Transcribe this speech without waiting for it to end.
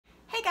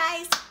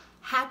guys,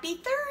 happy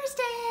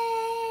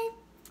Thursday.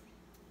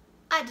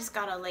 I just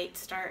got a late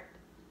start.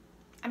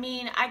 I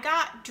mean, I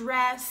got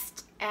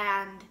dressed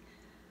and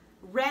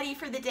ready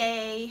for the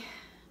day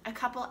a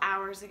couple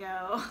hours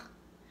ago.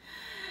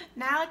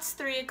 Now it's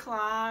 3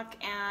 o'clock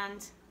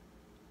and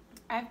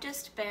I've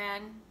just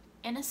been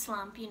in a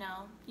slump, you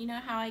know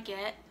how I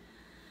get.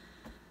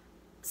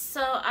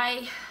 So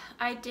I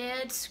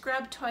did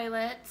scrub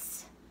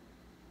toilets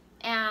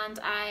and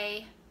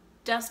I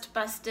dust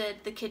busted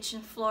the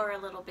kitchen floor a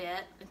little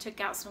bit and took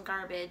out some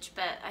garbage,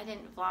 but I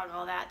didn't vlog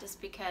all that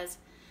just because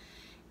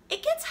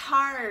it gets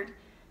hard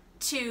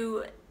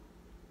to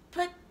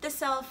put the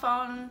cell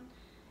phone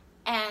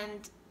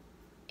and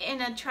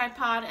in a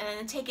tripod and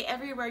then take it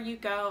everywhere you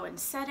go and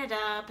set it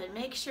up and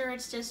make sure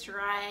it's just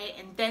right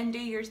and then do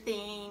your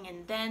thing,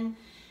 and then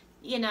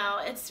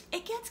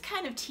it gets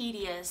kind of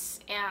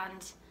tedious,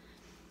 and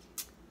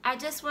I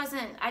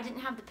didn't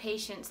have the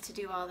patience to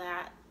do all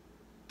that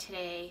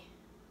today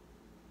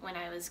when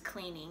I was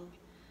cleaning.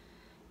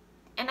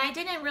 And I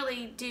didn't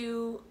really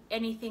do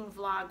anything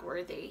vlog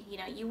worthy.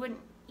 You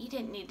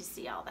didn't need to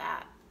see all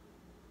that.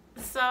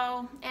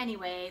 So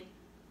anyway,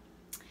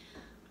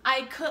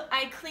 I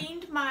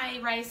cleaned my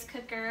rice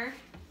cooker.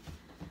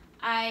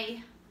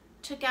 I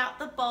took out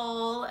the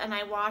bowl and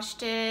I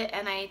washed it,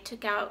 and I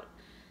took out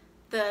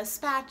the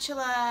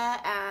spatula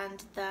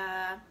and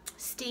the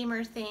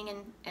steamer thing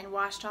and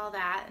washed all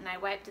that, and I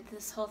wiped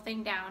this whole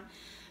thing down.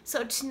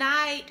 So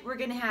tonight we're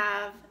gonna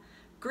have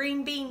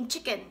green bean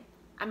chicken.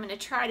 I'm gonna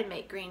try to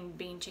make green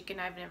bean chicken.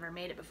 I've never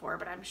made it before,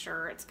 but I'm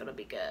sure it's gonna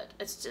be good.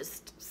 It's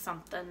just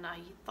something I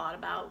thought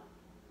about,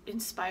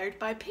 inspired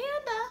by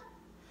Panda.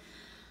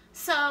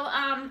 So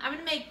I'm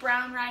gonna make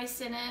brown rice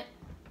in it,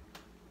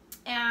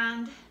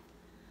 and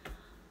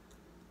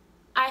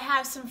I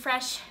have some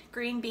fresh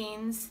green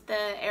beans,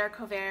 the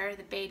Couvert,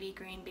 the baby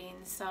green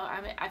beans. So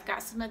I've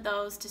got some of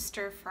those to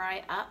stir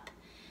fry up,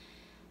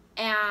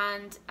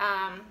 and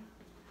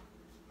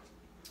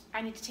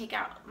I need to take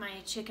out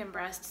my chicken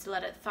breast to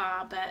let it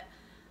thaw, but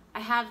I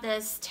have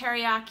this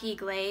teriyaki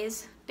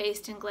glaze,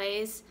 based in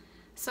glaze,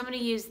 so I'm going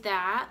to use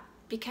that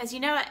because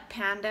at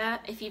Panda,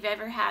 if you've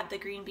ever had the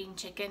green bean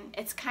chicken,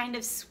 it's kind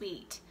of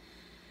sweet.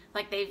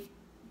 Like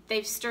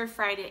they've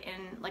stir-fried it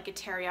in like a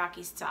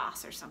teriyaki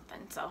sauce or something.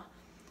 So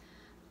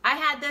I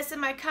had this in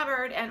my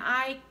cupboard, and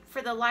I,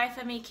 for the life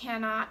of me,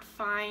 cannot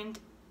find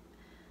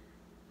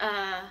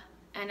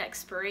an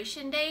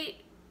expiration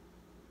date.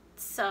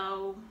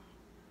 So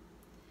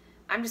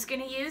I'm just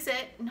gonna use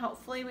it, and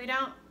hopefully we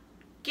don't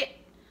get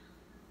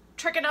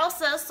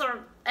trichinosis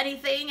or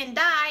anything and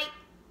die.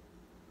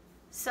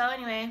 So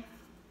anyway,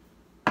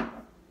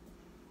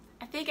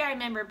 I think I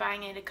remember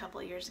buying it a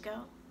couple years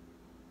ago.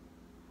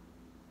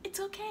 It's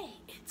okay.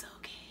 It's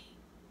okay.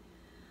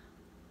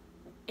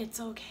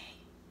 It's okay.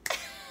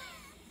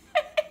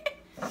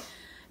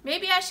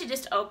 Maybe I should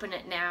just open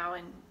it now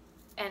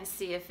and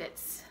see if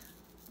it's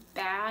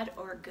bad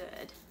or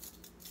good.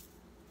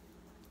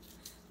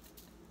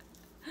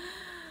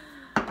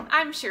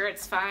 I'm sure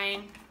it's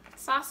fine.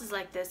 Sauces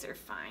like this are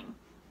fine.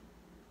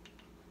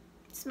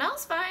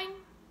 Smells fine.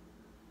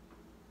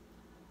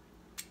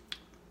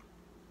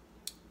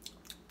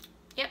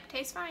 Yep,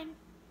 tastes fine.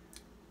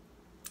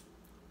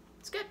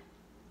 It's good.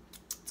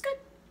 It's good.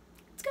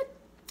 It's good.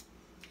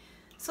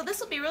 So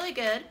this will be really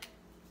good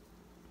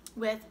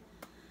with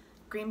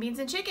green beans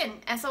and chicken.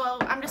 And so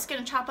I'm just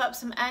gonna chop up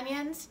some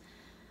onions,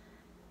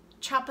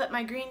 chop up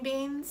my green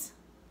beans,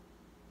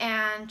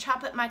 and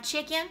chop up my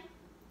chicken,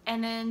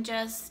 and then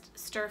just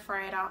stir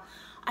fry it all.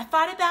 I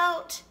thought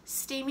about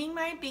steaming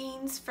my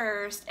beans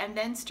first and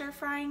then stir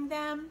frying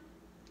them,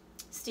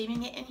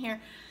 steaming it in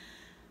here,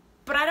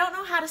 but I don't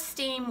know how to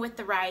steam with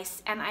the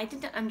rice, and I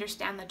didn't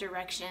understand the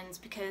directions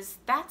because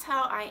that's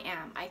how I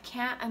am. I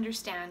can't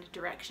understand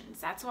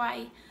directions. That's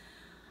why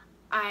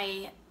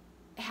I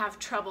have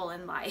trouble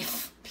in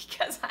life,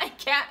 because I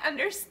can't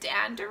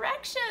understand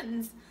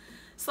directions.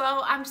 So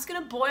I'm just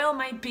gonna boil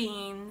my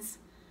beans.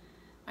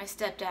 My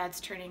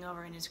stepdad's turning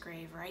over in his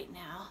grave right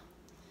now.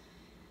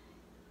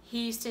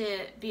 He used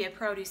to be a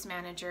produce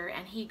manager,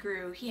 and he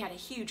had a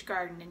huge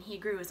garden, and he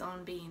grew his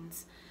own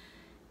beans,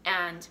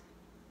 and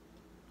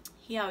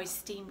he always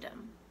steamed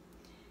them.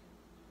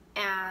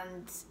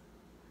 And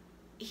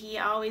he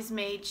always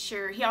made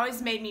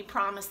me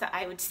promise that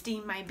I would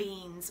steam my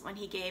beans when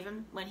he gave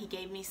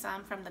me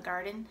some from the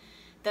garden,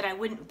 that I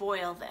wouldn't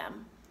boil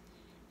them.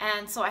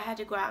 And so I had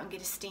to go out and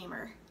get a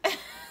steamer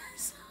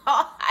so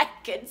I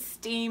could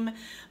steam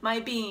my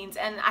beans,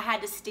 and I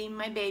had to steam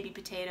my baby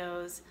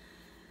potatoes.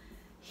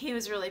 He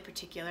was really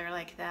particular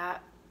like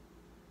that.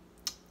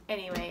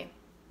 Anyway,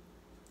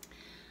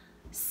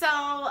 so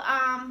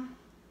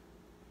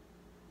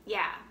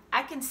yeah,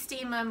 I can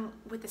steam them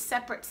with a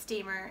separate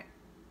steamer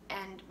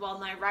and while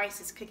my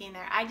rice is cooking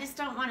there. I just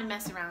don't want to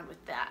mess around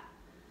with that.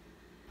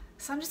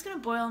 So I'm just gonna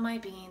boil my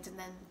beans and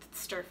then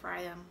stir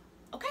fry them.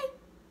 Okay?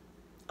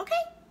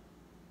 Okay?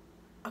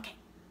 Okay.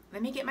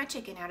 Let me get my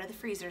chicken out of the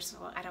freezer so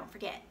I don't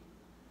forget.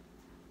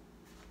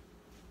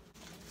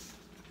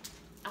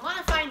 I want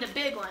to find find a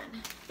big one.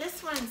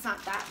 This one's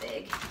not that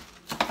big.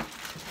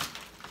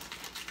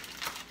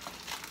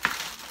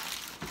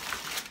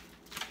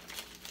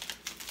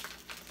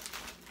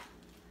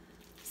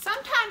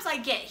 Sometimes I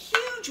get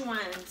huge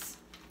ones.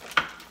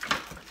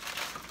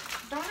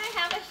 Don't I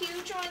have a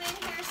huge one in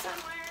here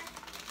somewhere?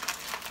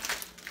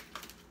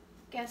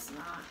 Guess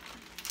not.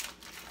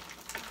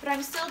 But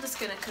I'm still just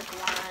gonna cook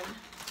one.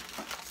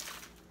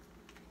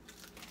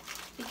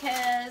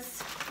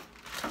 Because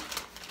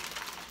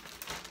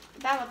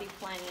that'll be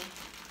plenty.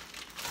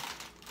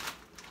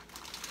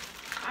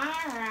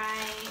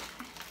 Alright.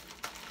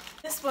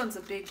 This one's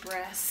a big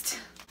breast.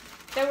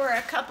 There were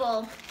a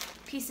couple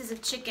pieces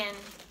of chicken,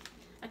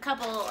 a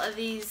couple of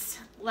these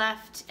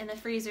left in the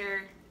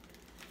freezer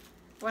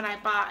when I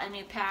bought a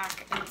new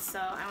pack, and so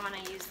I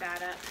want to use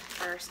that up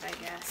first, I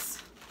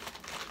guess.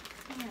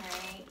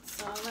 Alright,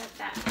 so I'll let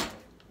that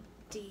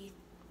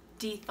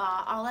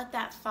de-thaw. I'll let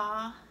that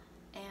thaw,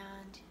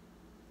 and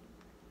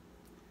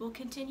we'll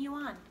continue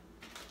on.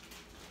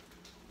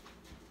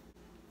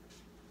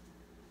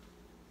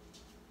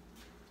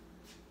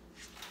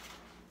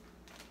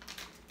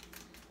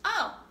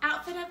 Oh,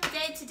 outfit of the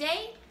day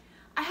today.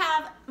 I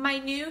have my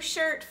new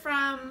shirt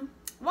from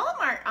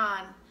Walmart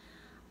on.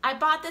 I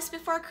bought this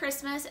before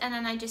Christmas and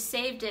then I just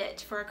saved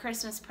it for a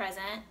Christmas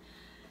present.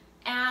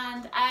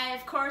 And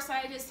of course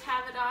I just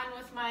have it on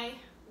with my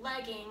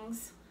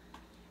leggings.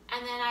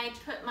 And then I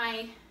put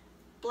my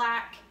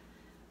black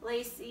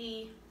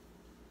lacy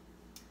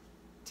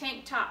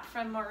tank top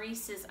from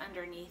Maurice's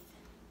underneath.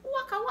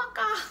 Waka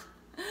waka!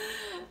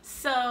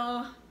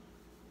 So,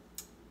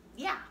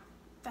 yeah,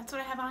 that's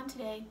what I have on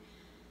today.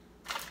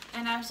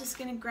 And I was just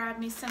gonna grab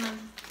me some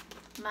of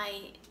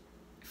my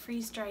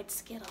freeze-dried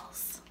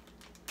Skittles.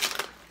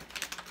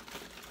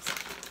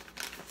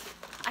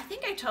 I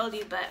think I told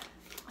you, but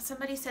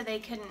somebody said they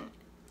couldn't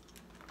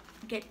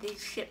get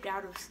these shipped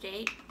out of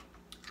state.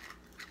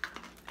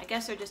 I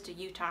guess they're just a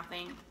Utah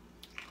thing.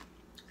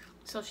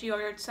 So she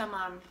ordered some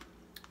on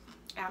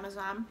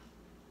Amazon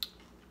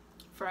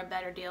for a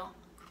better deal.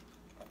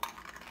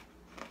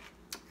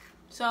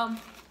 So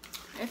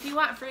if you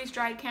want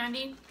freeze-dried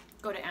candy,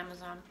 go to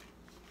Amazon.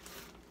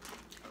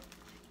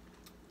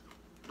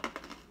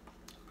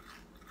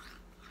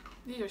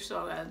 These are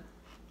so good.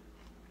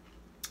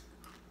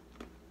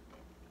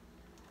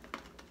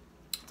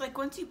 It's like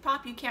once you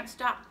pop, you can't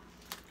stop.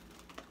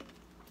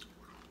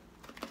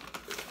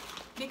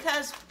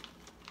 Because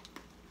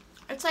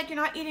it's like you're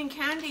not eating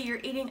candy,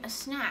 you're eating a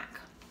snack.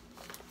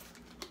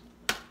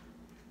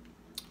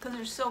 Because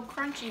they're so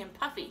crunchy and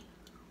puffy.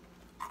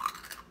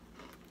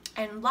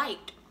 And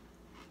light.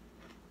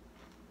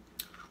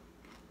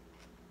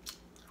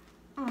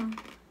 Mm.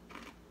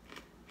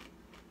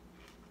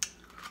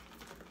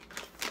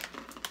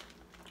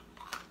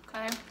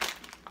 Okay.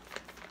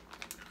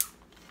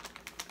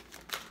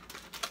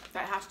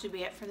 That has to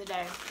be it for the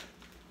day.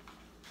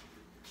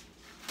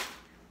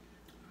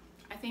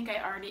 I think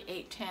I already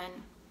ate 10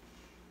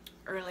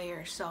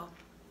 earlier, so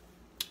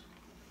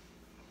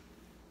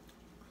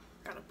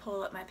gotta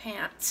pull up my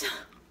pants.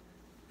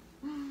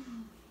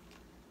 I'm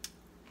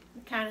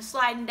kind of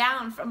sliding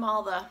down from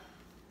all the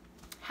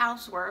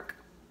housework.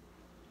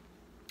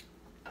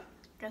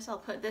 Guess I'll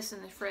put this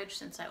in the fridge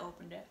since I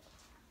opened it.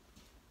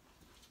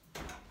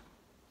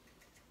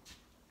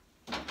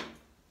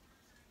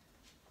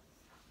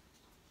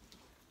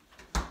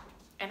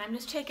 And I'm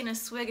just taking a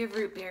swig of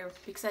root beer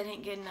because I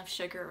didn't get enough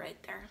sugar right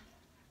there.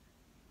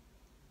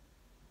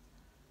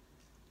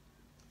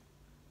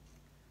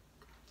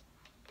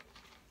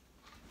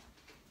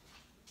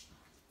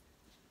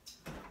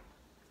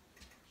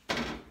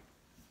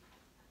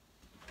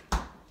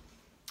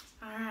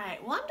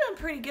 Alright, well I'm doing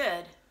pretty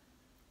good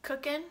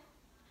cooking.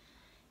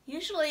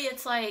 Usually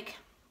it's like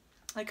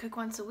I cook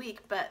once a week,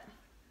 but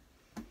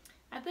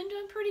I've been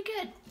doing pretty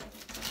good.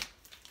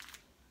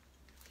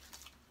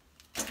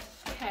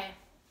 Okay.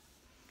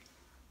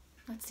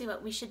 Let's see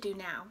what we should do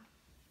now.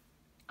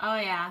 Oh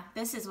yeah,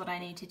 this is what I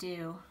need to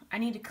do. I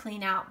need to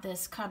clean out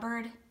this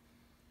cupboard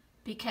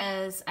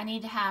because I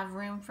need to have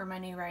room for my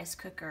new rice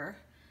cooker.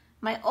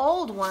 My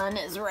old one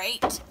is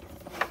right.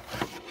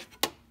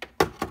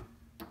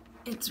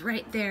 It's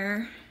right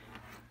there.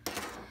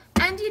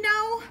 And you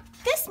know,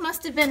 this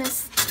must have been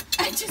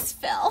I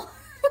just fell.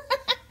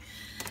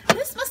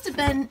 This must have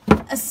been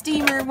a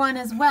steamer one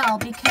as well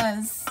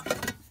because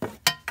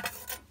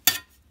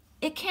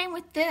it came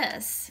with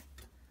this.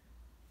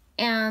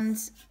 And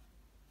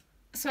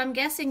so I'm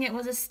guessing it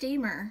was a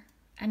steamer,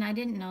 and I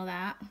didn't know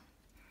that.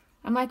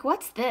 I'm like,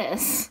 what's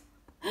this?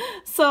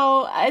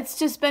 So it's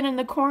just been in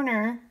the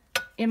corner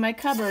in my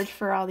cupboard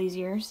for all these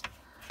years.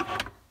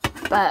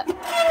 But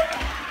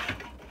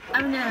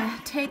I'm gonna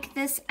take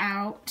this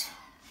out.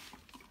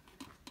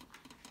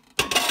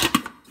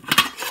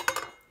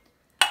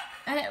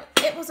 And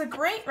it was a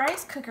great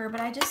rice cooker,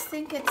 but I just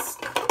think it's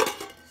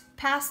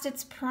past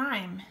its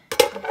prime.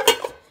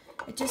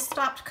 It just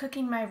stopped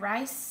cooking my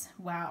rice.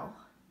 Wow.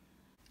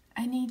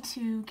 I need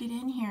to get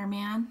in here,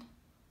 man.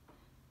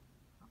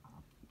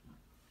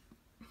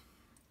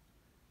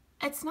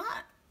 It's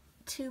not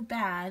too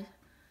bad.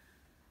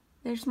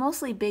 There's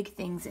mostly big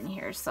things in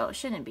here, so it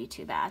shouldn't be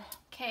too bad.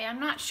 Okay, I'm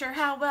not sure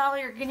how well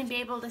you're going to be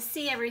able to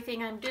see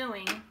everything I'm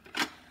doing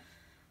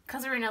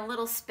because we're in a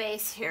little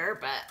space here,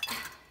 but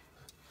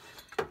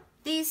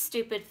these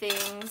stupid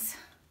things,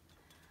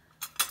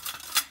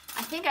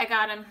 I think I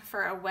got them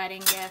for a wedding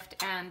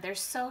gift, and they're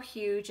so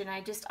huge, and I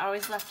just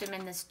always left them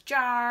in this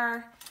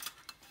jar,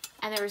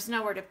 and there was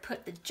nowhere to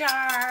put the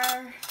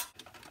jar.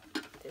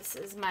 This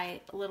is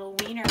my little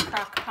wiener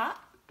crock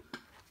pot.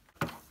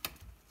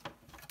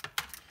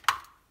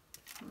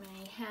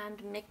 My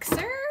hand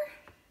mixer.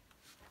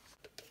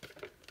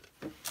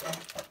 I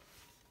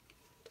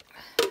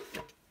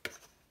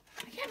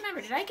can't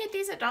remember, did I get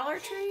these at Dollar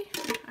Tree?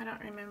 I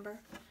don't remember.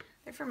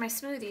 They're for my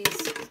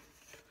smoothies.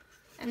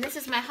 And this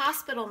is my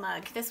hospital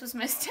mug. This was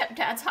my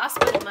stepdad's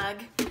hospital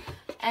mug.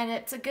 And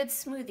it's a good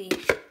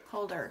smoothie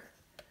holder.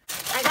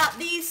 I got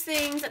these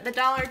things at the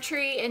Dollar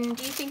Tree, and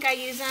do you think I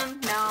use them?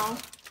 No.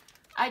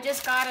 I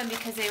just got them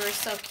because they were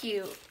so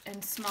cute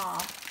and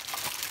small.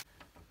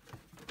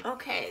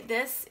 Okay,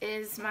 this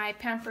is my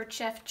Pampered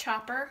Chef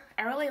chopper.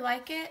 I really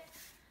like it,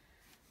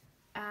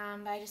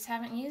 but I just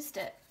haven't used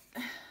it.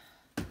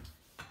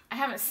 I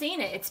haven't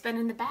seen it. It's been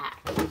in the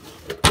back.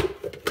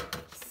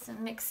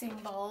 Some mixing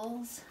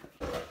bowls.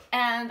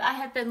 And I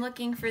have been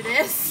looking for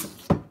this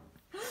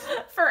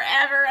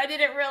forever. I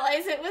didn't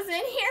realize it was in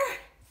here.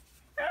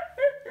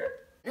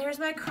 There's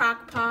my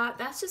crock pot.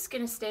 That's just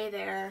gonna stay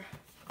there.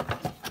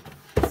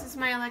 This is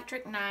my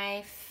electric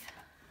knife.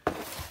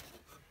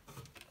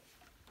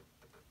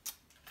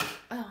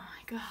 Oh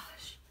my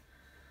gosh.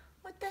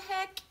 What the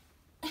heck?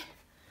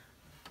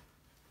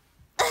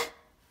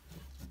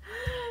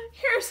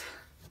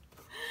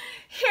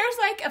 Here's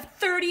like a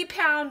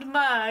 30-pound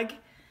mug.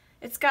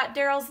 It's got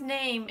Daryl's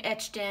name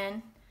etched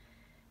in.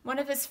 One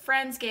of his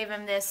friends gave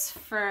him this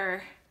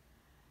for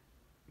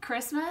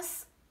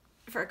Christmas,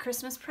 for a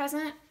Christmas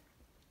present.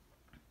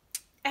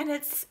 And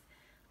it's,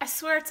 I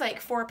swear it's like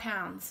 4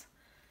 pounds.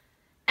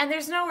 And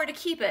there's nowhere to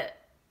keep it.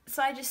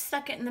 So I just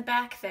stuck it in the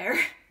back there.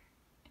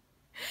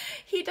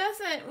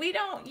 We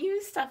don't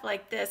use stuff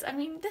like this. I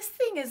mean, this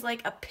thing is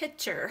like a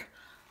pitcher.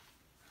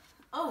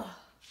 Oh.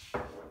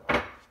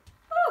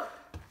 Whew.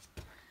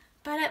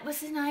 But it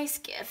was a nice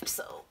gift,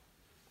 so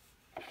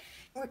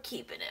we're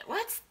keeping it.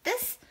 What's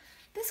this?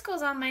 This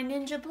goes on my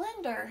Ninja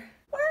blender.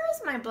 Where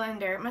is my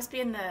blender? It must be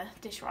in the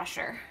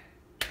dishwasher.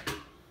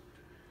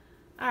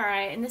 All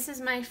right, and this is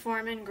my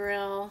Foreman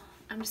grill.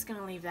 I'm just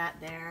gonna leave that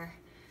there.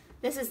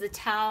 This is the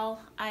towel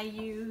I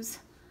use.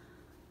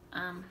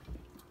 I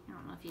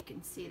don't know if you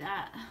can see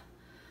that.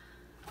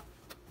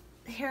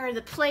 Here are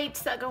the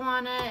plates that go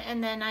on it,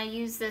 and then I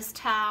use this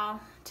towel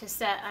to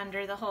set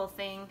under the whole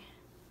thing.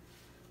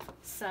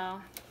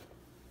 So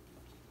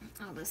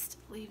I'll just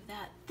leave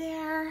that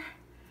there.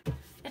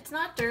 It's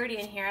not dirty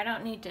in here. I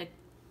don't need to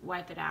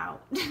wipe it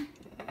out.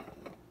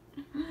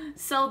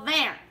 So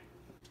there.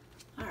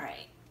 All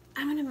right,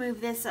 I'm gonna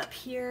move this up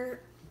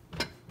here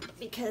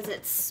because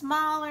it's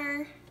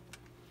smaller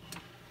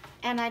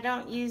and I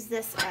don't use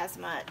this as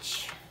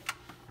much.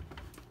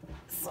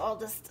 So I'll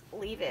just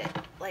leave it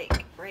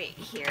like right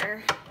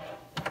here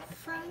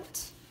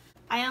front.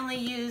 I only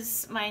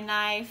use my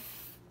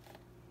knife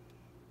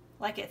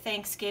like at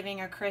Thanksgiving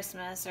or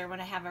Christmas or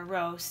when I have a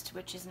roast,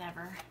 which is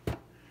never.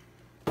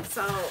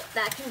 So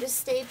that can just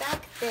stay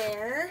back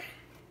there.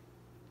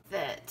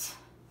 That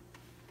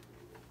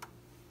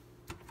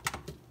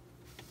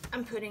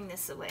I'm putting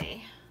this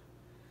away.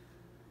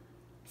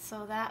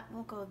 So that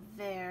will go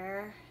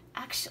there.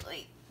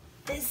 Actually,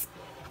 this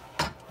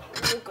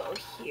will go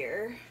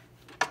here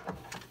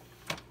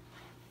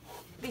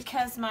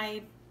because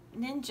my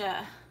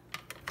Ninja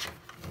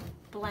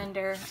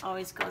blender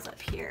always goes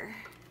up here.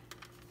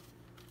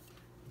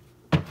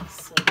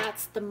 So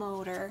that's the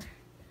motor.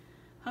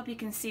 Hope you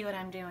can see what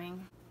I'm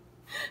doing.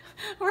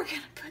 We're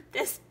gonna put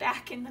this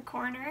back in the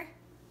corner.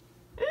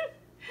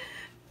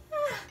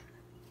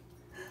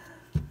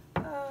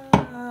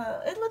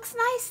 It looks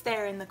nice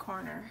there in the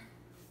corner.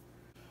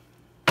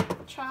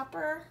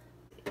 Chopper.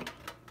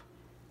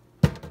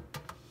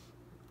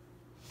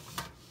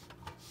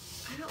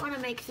 I don't want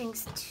to make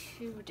things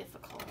too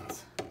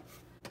difficult.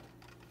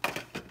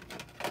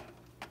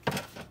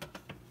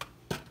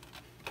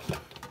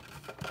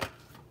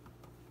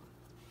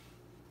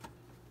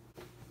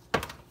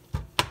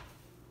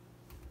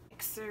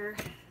 Mixer.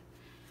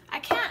 I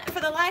can't, for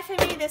the life of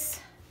me, this,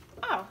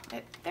 oh,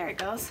 there it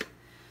goes.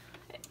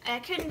 I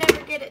could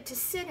never get it to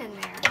sit in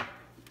there.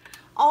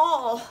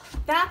 Oh,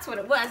 that's what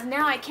it was.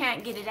 Now I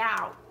can't get it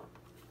out.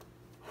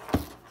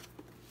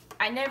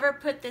 I never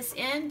put this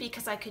in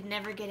because I could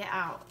never get it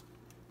out.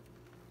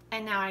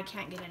 And now I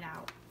can't get it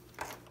out.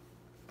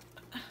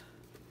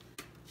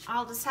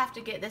 I'll just have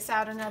to get this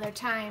out another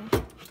time.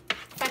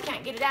 If I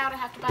can't get it out, I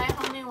have to buy a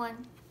whole new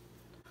one.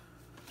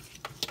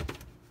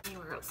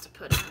 Anywhere else to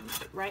put it?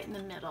 Put it right in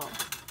the middle.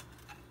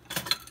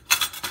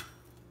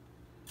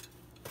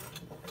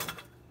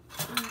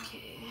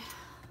 Okay.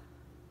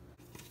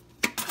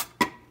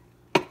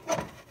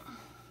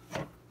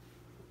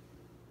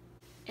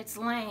 It's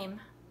lame,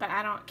 but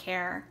I don't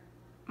care.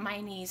 My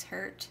knees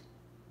hurt.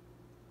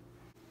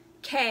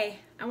 Okay,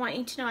 I want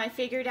you to know I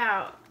figured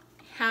out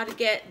how to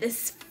get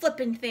this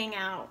flippin' thing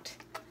out.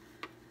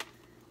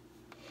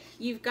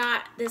 You've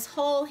got this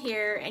hole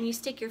here and you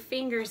stick your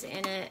fingers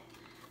in it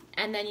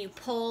and then you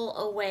pull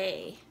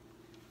away.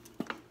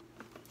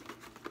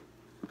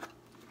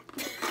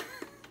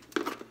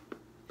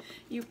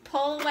 You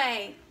pull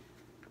away.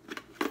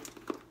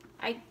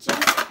 I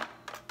just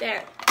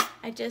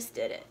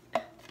did it.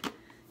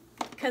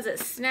 Because it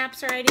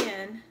snaps right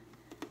in.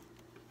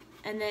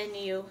 And then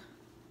you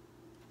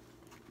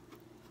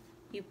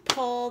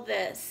pull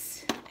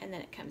this and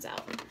then it comes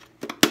out.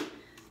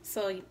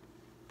 So you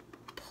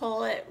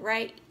pull it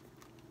right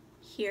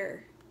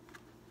here.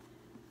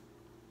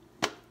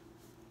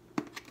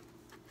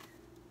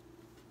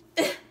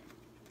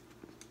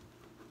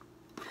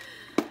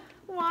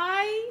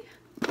 Why?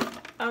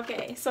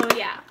 Okay, so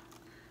yeah.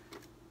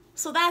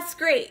 So that's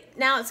great.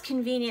 Now it's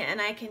convenient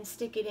and I can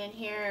stick it in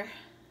here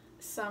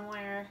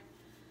somewhere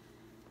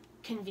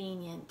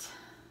convenient.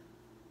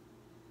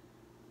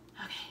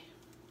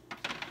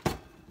 Okay.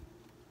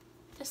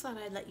 Just thought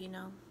I'd let you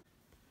know.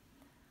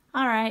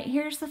 All right,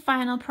 here's the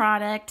final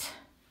product.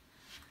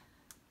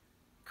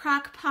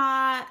 Crock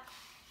pot.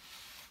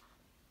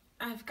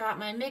 I've got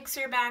my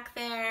mixer back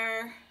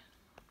there.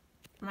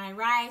 My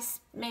rice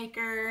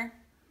maker.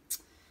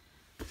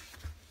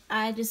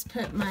 I just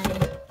put my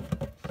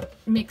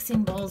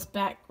mixing bowls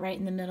back right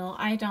in the middle.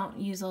 I don't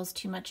use those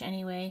too much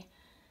anyway.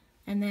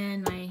 And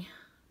then my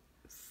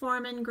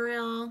Foreman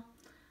grill.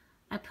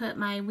 I put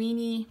my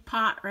weenie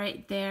pot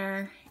right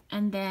there.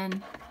 And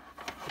then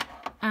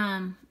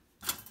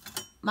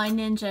my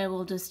Ninja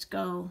will just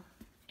go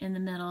in the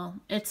middle.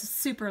 It's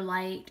super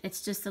light.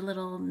 It's just a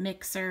little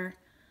mixer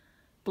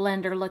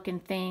blender looking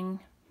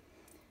thing.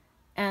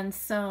 And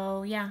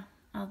so yeah,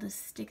 I'll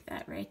just stick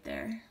that right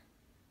there.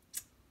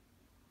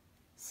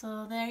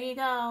 So there you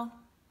go.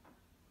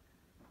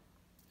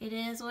 It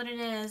is what it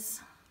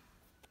is.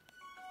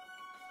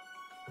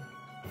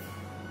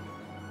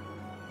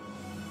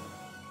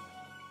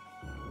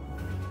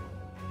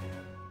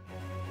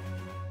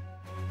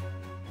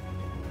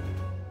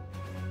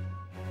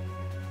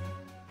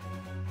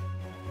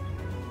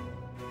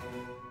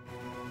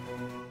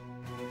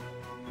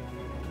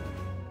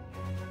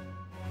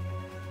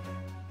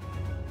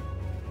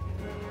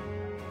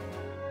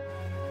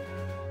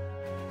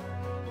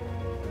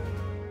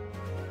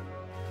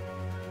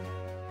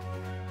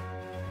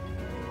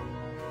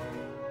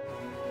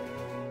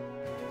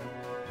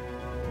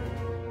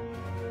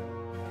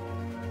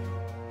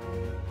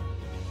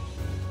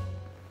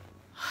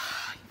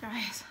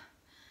 Guys,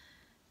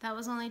 that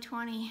was only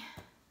 20.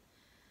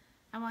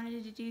 I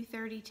wanted to do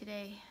 30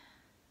 today,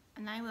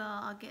 and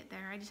I'll get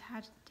there. I just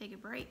had to take a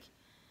break.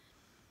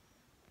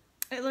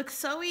 It looks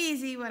so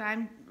easy when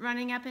I'm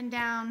running up and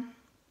down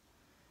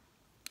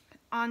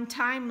on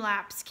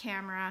time-lapse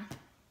camera,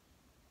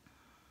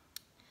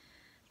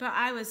 but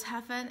I was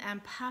huffing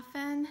and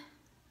puffing.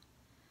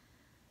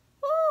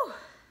 Woo!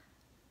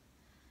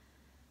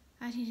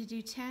 I need to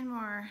do 10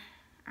 more.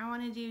 I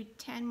want to do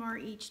 10 more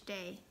each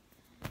day.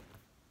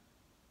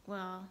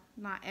 Well,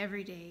 not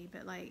every day,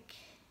 but like,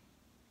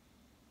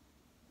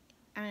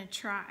 I'm gonna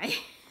try.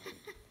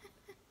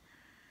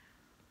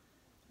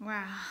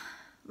 Wow.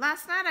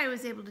 Last night I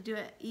was able to do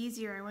it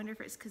easier. I wonder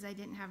if it's because I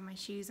didn't have my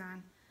shoes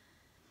on.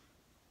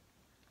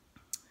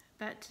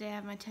 But today I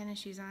have my tennis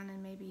shoes on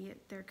and maybe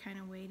they're kind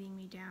of weighting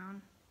me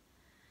down.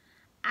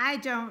 I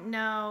don't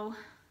know.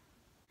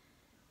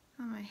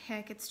 Oh my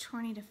heck, it's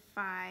 20 to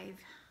 5.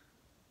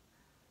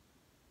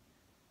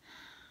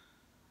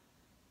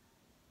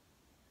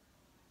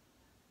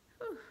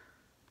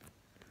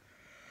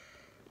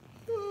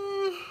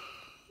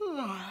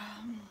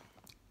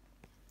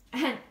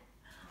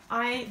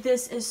 And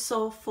this is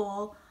so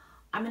full.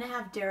 I'm gonna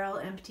have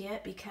Daryl empty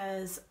it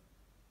because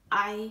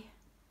I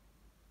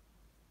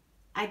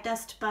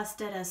dust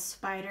busted a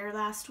spider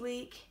last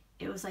week.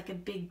 It was like a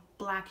big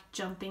black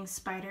jumping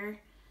spider.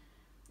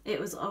 It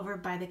was over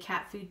by the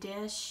cat food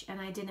dish and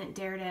I didn't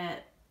dare to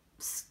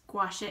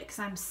squash it because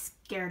I'm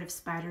scared of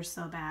spiders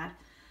so bad.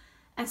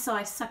 And so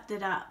I sucked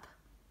it up.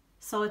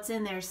 So it's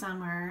in there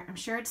somewhere. I'm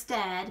sure it's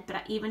dead,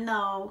 but even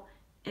though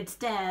it's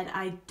dead,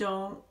 I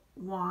don't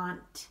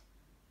want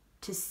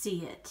to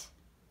see it.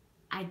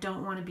 I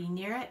don't want to be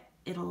near it.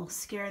 It'll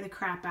scare the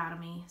crap out of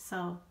me.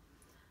 So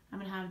I'm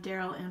going to have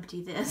Daryl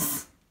empty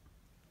this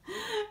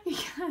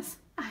because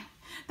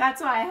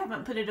that's why I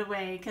haven't put it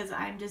away, because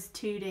I'm just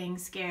too dang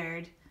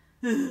scared.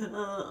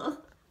 So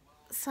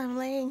I'm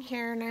laying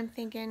here and I'm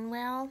thinking,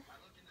 well,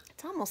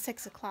 it's almost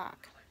 6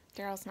 o'clock.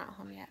 Daryl's not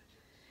home yet.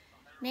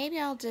 Maybe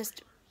I'll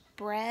just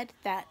bread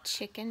that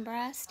chicken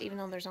breast, even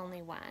though there's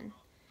only one.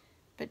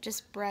 But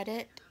just bread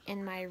it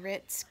in my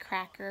Ritz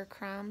cracker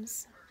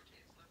crumbs.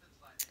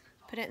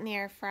 Put it in the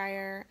air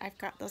fryer. I've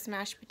got those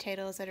mashed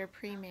potatoes that are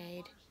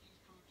pre-made.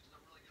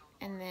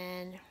 And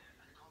then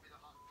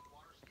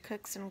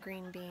cook some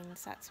green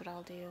beans. That's what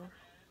I'll do.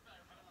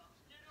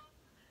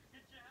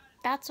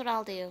 That's what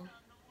I'll do.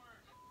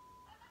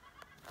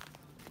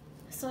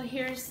 So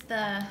here's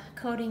the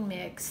coating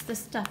mix. This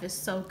stuff is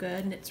so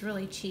good and it's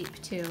really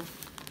cheap too.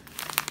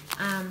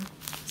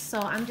 So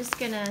I'm just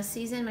gonna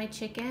season my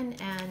chicken,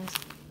 and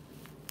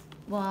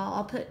well,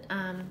 I'll put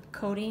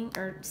coating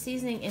or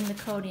seasoning in the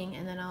coating,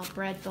 and then I'll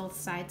bread both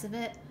sides of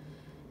it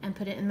and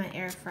put it in my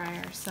air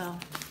fryer. So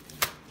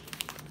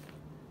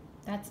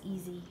that's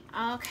easy.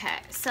 Okay,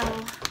 so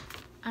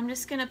I'm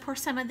just gonna pour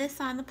some of this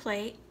on the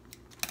plate,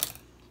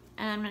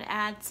 and I'm gonna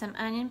add some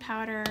onion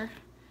powder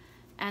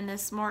and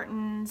this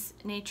Morton's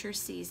Nature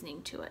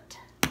seasoning to it.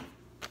 And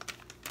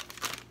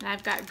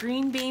I've got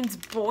green beans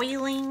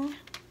boiling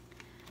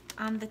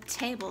on the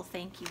table,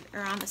 thank you, or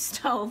on the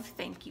stove,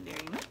 thank you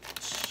very much.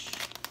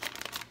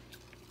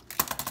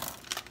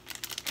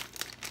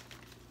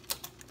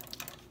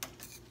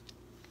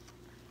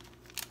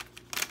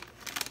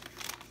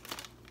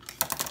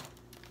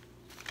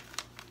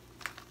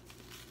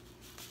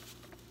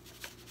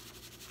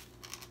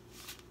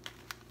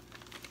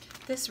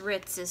 This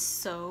Ritz is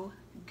so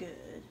good.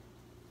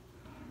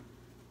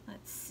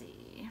 Let's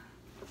see.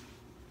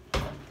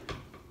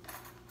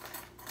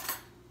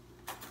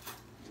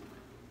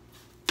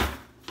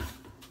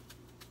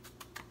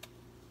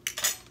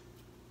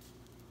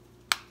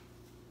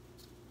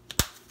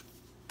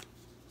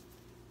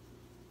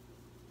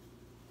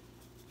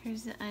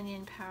 Here's the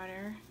onion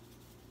powder.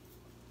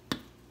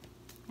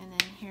 And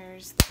then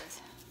here's the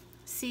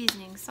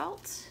seasoning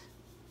salt.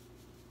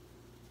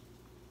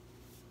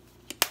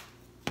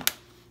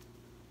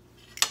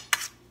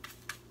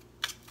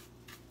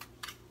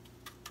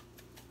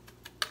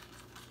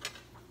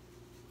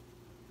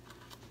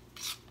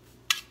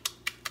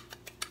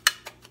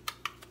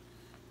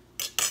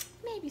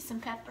 Maybe some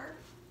pepper.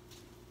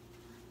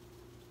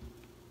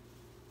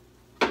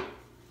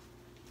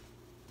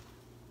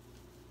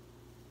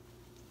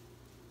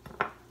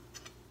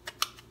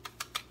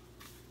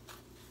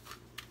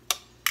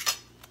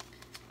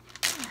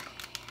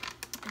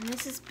 And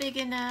this is big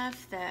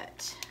enough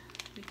that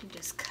we can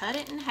just cut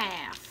it in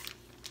half.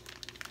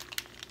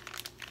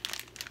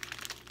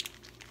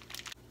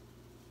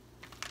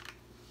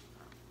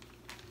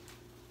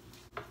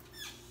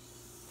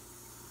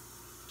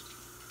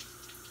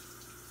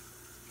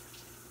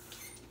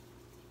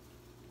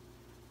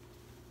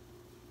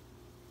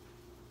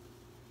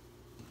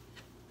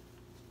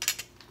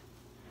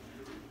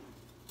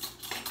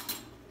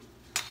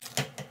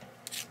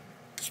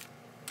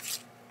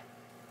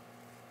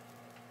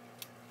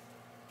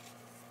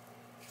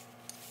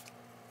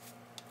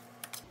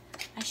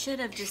 I should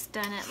have just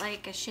done it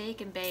like a shake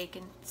and bake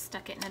and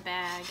stuck it in a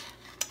bag.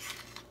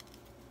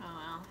 Oh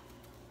well.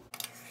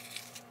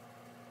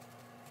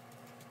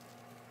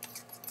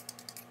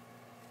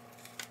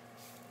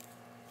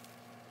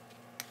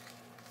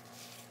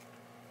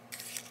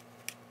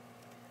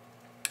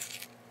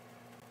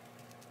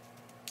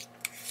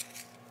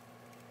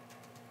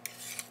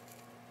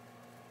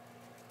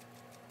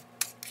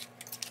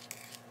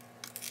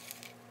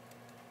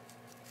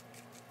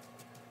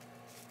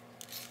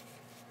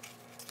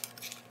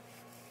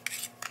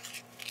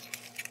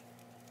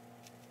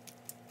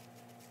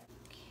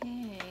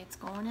 Okay, it's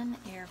going in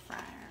the air fryer.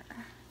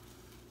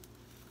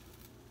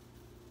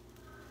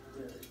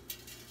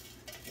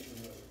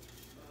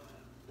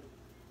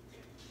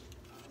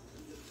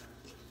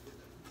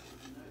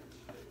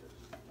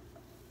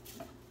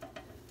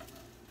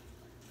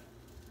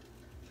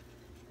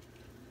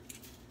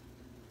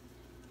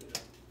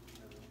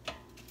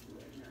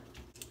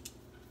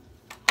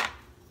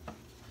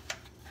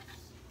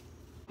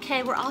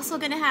 Okay, we're also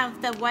gonna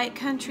have the white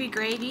country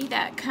gravy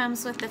that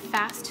comes with the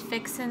Fast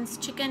Fixin's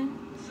chicken.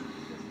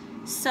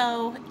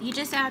 So you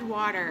just add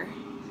water.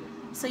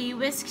 So you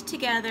whisk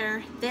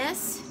together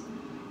this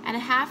and a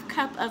half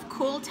cup of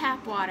cool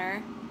tap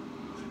water,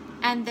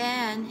 and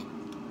then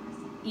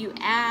you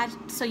add,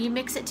 so you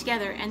mix it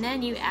together, and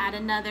then you add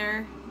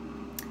another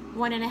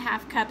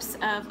 1.5 cups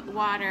of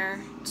water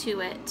to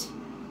it,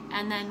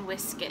 and then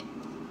whisk it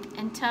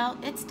until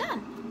it's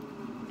done.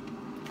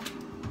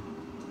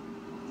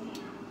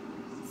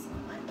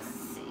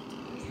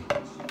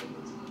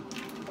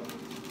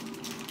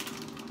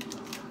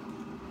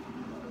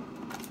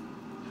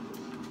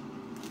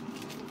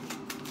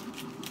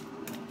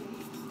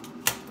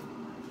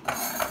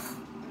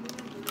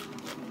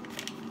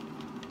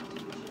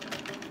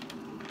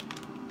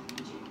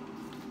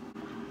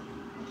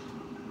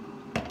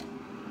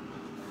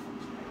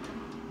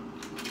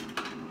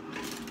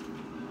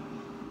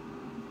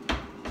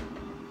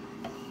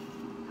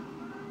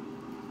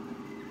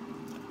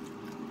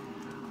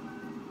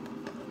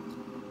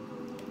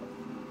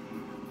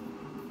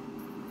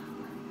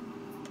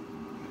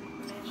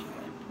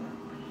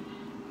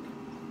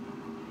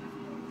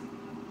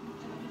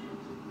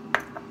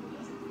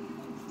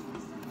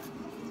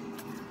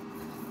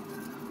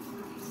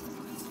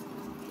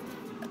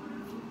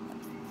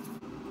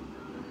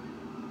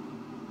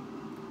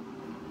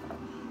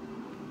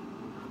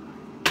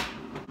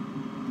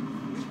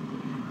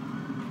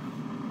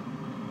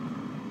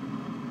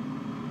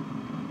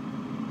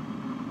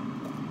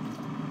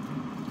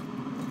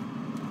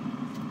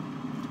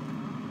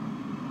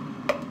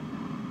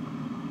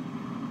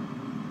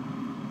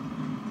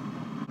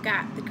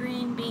 Got the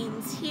green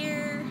beans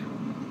here.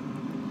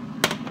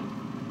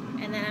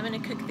 And then I'm gonna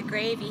cook the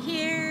gravy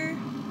here.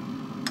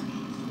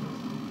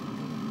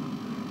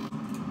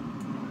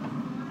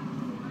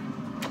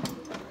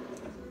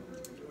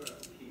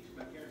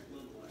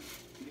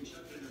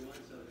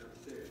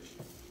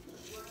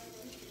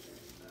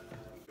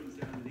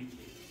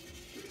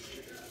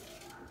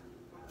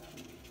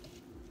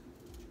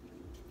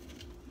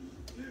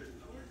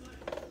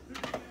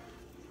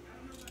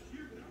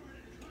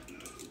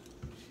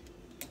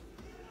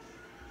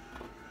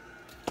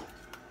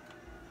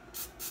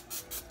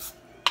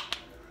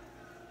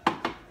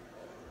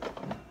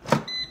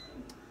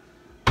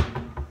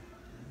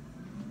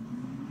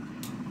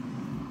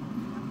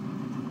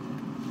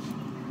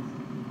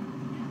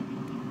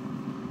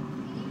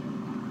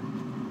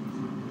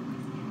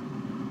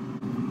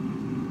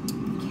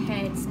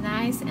 It's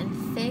nice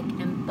and thick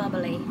and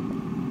bubbly.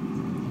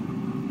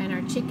 And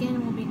our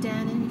chicken will be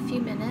done in a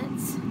few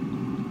minutes.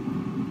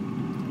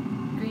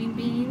 Green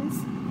beans.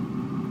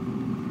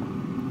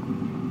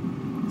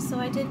 So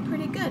I did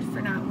pretty good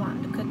for not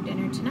wanting to cook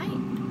dinner tonight.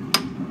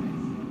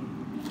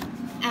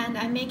 And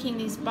I'm making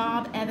these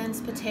Bob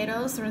Evans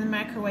potatoes. They're in the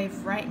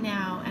microwave right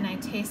now, and I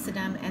tasted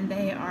them and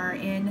they are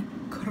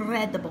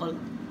incredible.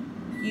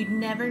 You'd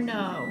never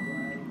know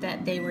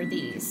that they were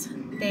these.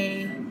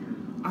 They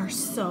are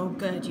so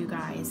good, you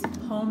guys.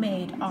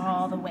 Homemade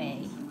all the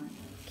way.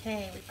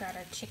 Okay, we've got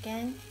our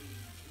chicken.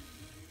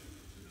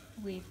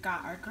 We've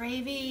got our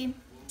gravy,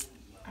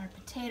 our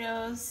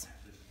potatoes,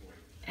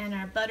 and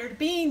our buttered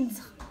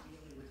beans.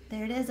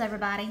 There it is,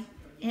 everybody.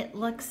 It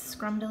looks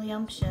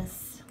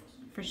scrumdiddlyumptious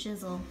for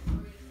shizzle.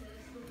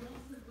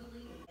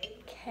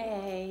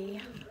 Okay,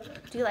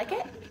 do you like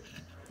it?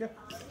 Yeah.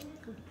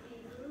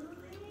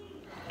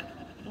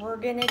 We're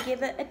gonna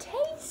give it a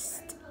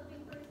taste.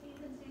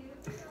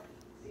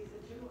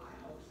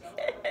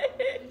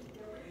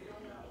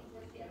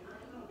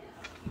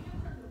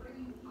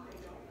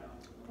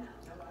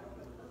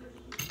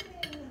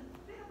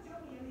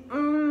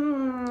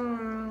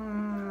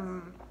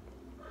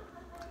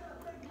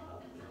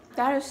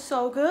 That is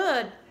so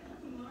good.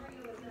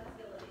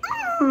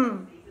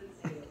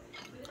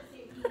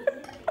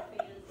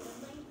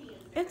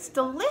 It's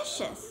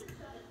delicious.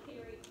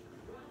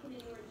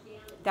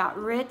 That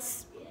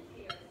Ritz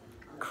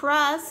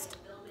crust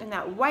and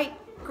that white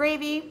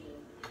gravy,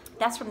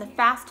 that's from the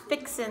Fast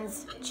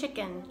Fixin's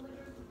chicken.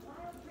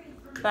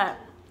 But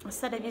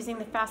instead of using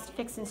the Fast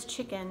Fixin's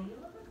chicken,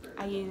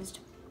 I used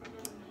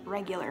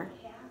regular.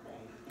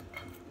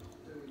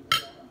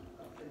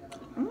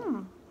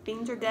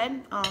 Beans are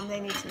good. They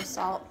need some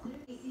salt.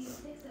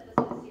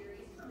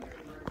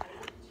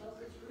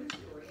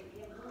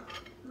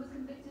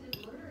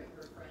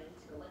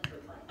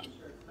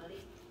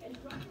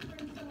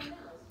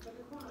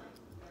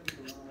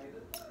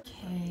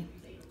 Okay.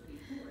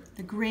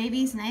 The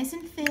gravy's nice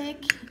and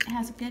thick. It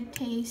has a good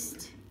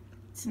taste.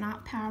 It's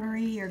not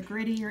powdery or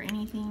gritty or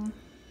anything.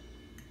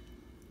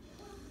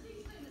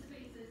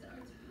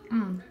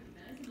 And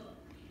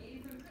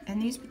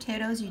these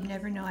potatoes, you'd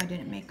never know I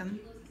didn't make them.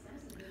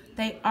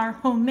 They are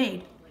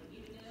homemade.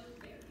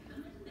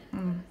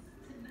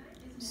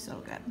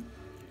 So good.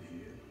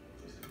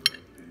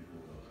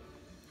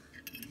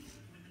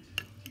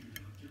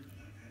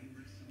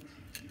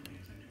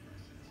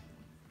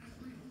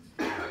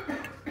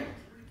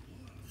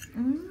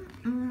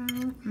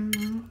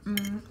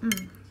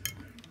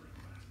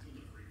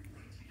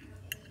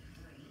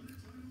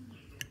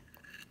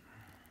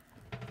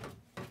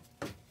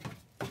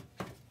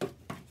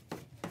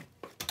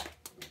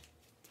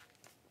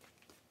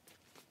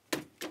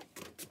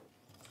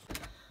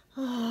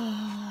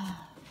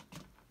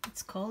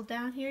 It's cold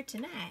down here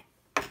tonight.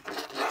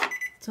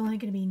 It's only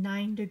going to be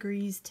 9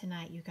 degrees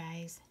tonight, you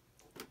guys.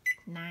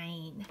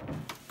 9.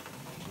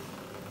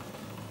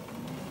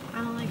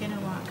 I'm only going to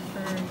walk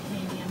for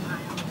maybe a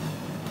mile.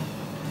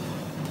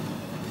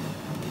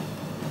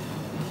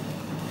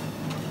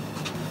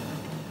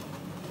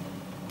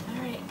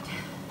 Alright,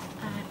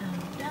 I am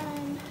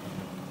done.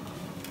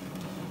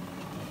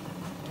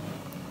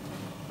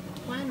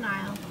 1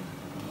 mile.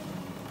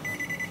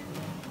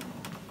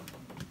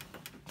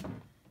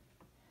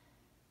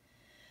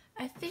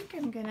 I think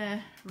I'm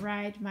gonna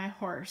ride my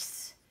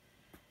horse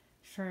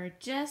for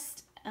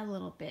just a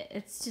little bit.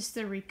 It's just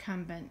a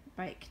recumbent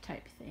bike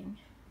type thing.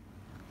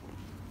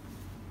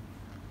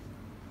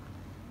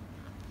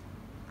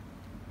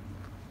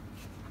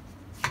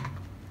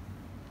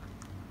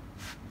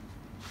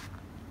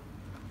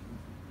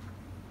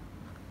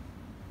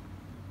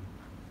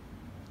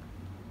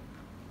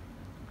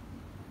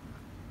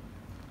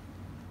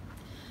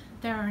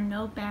 There are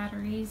no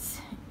batteries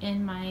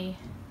in my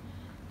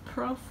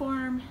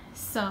Proform,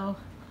 so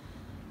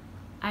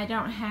I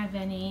don't have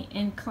any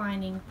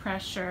inclining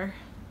pressure,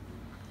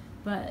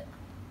 but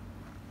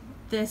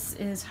this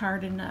is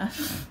hard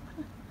enough.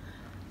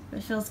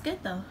 It feels good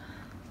though.